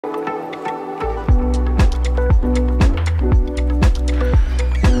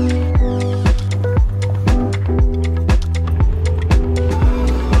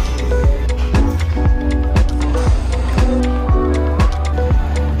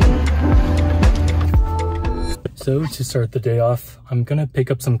So to start the day off, I'm gonna pick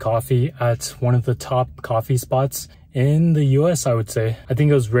up some coffee at one of the top coffee spots in the US, I would say. I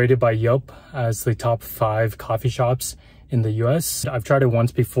think it was rated by Yelp as the top 5 coffee shops in the US. I've tried it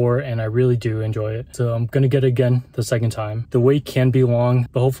once before and I really do enjoy it. So I'm gonna get it again the second time. The wait can be long,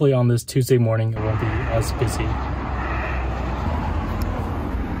 but hopefully on this Tuesday morning, it won't be as busy.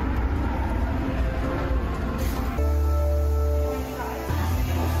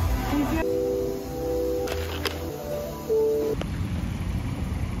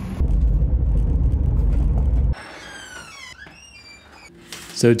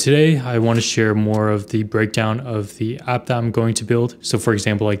 So today I want to share more of the breakdown of the app that I'm going to build. So for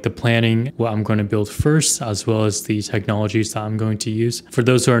example, like the planning, what I'm going to build first, as well as the technologies that I'm going to use. For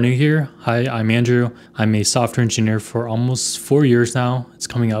those who are new here, hi, I'm Andrew. I'm a software engineer for almost 4 years now. It's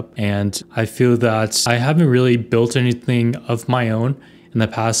coming up. And I feel that I haven't really built anything of my own in the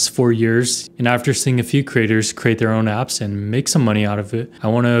past 4 years. And after seeing a few creators create their own apps and make some money out of it, I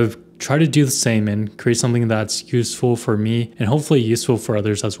want to try to do the same and create something that's useful for me and hopefully useful for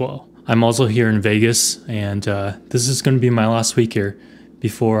others as well. I'm also here in Vegas and this is going to be my last week here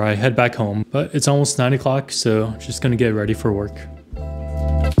before I head back home. But it's almost 9 o'clock, so just going to get ready for work.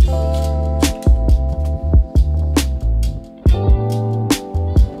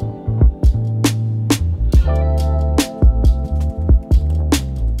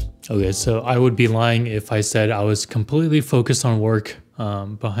 Okay, so I would be lying if I said I was completely focused on work.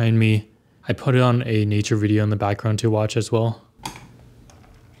 Behind me, I put it on a nature video in the background to watch as well.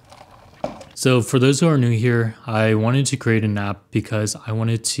 So for those who are new here, I wanted to create an app because I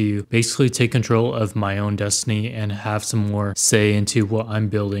wanted to basically take control of my own destiny and have some more say into what I'm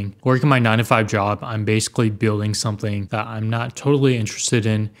building. Working my 9-to-5 job, I'm basically building something that I'm not totally interested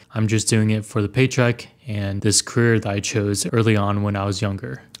in. I'm just doing it for the paycheck and this career that I chose early on when I was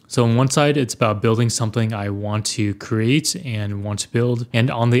younger. So on one side, it's about building something I want to create and want to build. And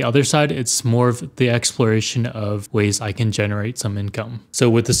on the other side, it's more of the exploration of ways I can generate some income. So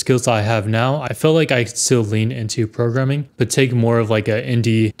with the skills I have now, I feel like I could still lean into programming, but take more of like an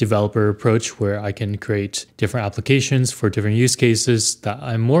indie developer approach where I can create different applications for different use cases that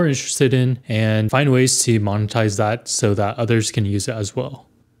I'm more interested in and find ways to monetize that so that others can use it as well.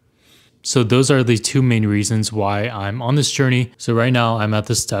 So those are the 2 main reasons why I'm on this journey. So right now I'm at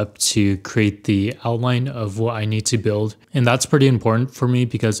the step to create the outline of what I need to build. And that's pretty important for me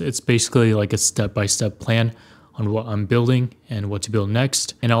because it's basically like a step-by-step plan on what I'm building and what to build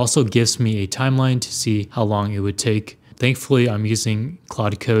next. And it also gives me a timeline to see how long it would take. Thankfully, I'm using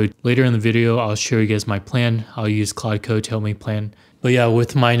Claude Code. Later in the video, I'll show you guys my plan. I'll use Claude Code to help me plan. But yeah,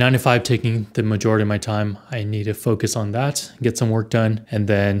 with my 9-to-5 taking the majority of my time, I need to focus on that, get some work done, and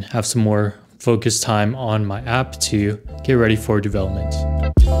then have some more focused time on my app to get ready for development.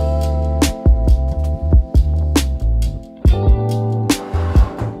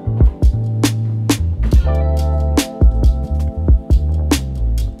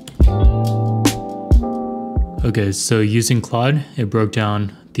 Okay, so using Claude, it broke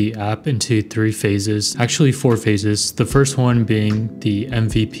down the app into 3 phases, actually 4 phases. The first one being the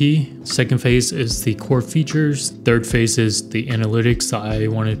MVP. Second phase is the core features. Third phase is the analytics that I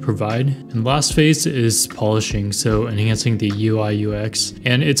want to provide. And last phase is polishing, so enhancing the UI UX.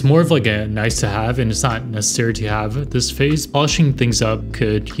 And it's more of like a nice to have and it's not necessary to have this phase. Polishing things up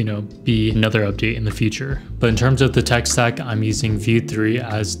could, be another update in the future. But in terms of the tech stack, I'm using Vue 3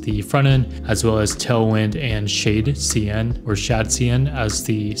 as the front end, as well as Tailwind and Shade CN or Shad CN as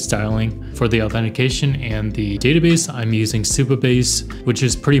the styling for the authentication. And the database, I'm using Supabase, which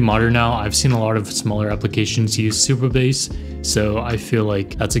is pretty modern now. I've seen a lot of smaller applications use Supabase, so I feel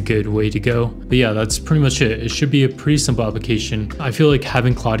like that's a good way to go. But yeah, that's pretty much it. It should be a pretty simple application. I feel like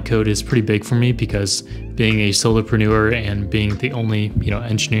having Claude Code is pretty big for me because being a solopreneur and being the only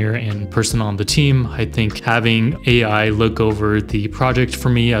engineer and person on the team, I think having AI look over the project for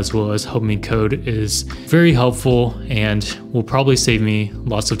me as well as help me code is very helpful and will probably save me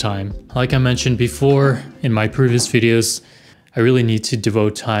lots of time. Like I mentioned before in my previous videos, I really need to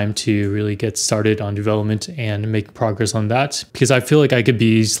devote time to really get started on development and make progress on that because I feel like I could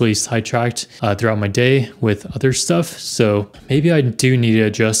be easily sidetracked throughout my day with other stuff. So maybe I do need to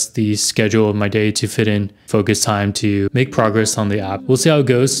adjust the schedule of my day to fit in focus time to make progress on the app. We'll see how it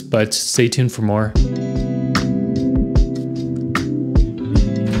goes, but stay tuned for more.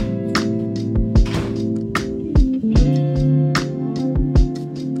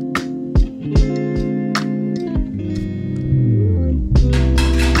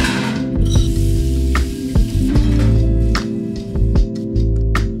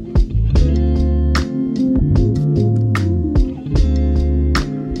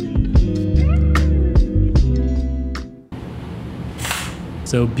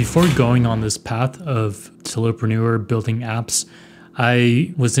 So before going on this path of solopreneur building apps,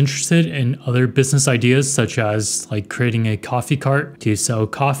 I was interested in other business ideas such as like creating a coffee cart to sell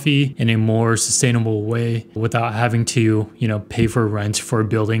coffee in a more sustainable way without having to, pay for rent for a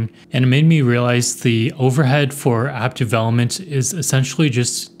building. And it made me realize the overhead for app development is essentially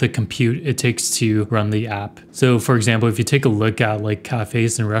just the compute it takes to run the app. So for example, if you take a look at like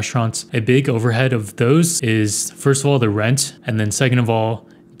cafes and restaurants, a big overhead of those is first of all the rent, and then second of all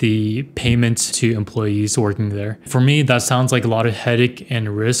the payment to employees working there. For me, that sounds like a lot of headache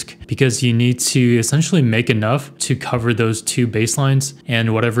and risk because you need to essentially make enough to cover those two baselines,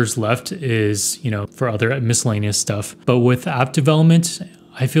 and whatever's left is, for other miscellaneous stuff. But with app development,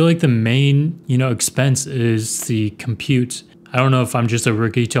 I feel like the main, expense is the compute. I don't know if I'm just a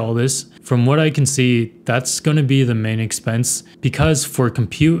rookie to all this. From what I can see, that's going to be the main expense because for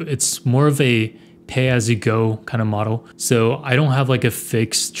compute, it's more of a pay as you go kind of model. So I don't have like a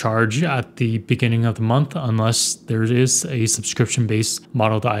fixed charge at the beginning of the month unless there is a subscription based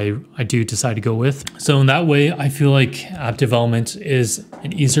model that I do decide to go with. So in that way, I feel like app development is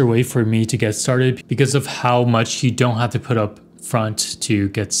an easier way for me to get started because of how much you don't have to put up front to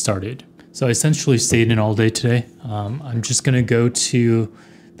get started. So I essentially stayed in all day today. I'm just gonna go to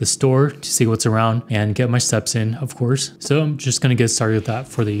the store to see what's around and get my steps in, of course. So I'm just gonna get started with that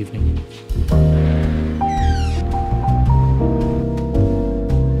for the evening.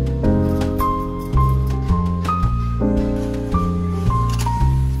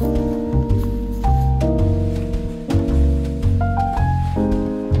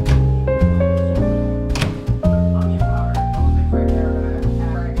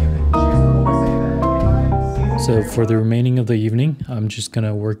 So for the remaining of the evening, I'm just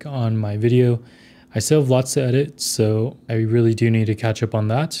gonna work on my video. I still have lots to edit, so I really do need to catch up on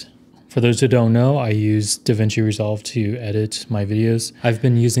that. For those who don't know, I use DaVinci Resolve to edit my videos. I've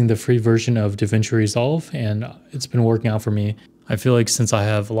been using the free version of DaVinci Resolve and it's been working out for me. I feel like since I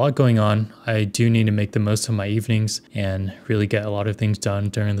have a lot going on, I do need to make the most of my evenings and really get a lot of things done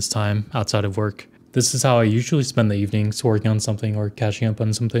during this time outside of work. This is how I usually spend the evenings, working on something or catching up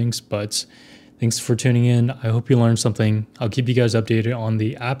on some things, but thanks for tuning in. I hope you learned something. I'll keep you guys updated on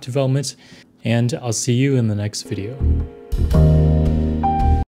the app development, and I'll see you in the next video.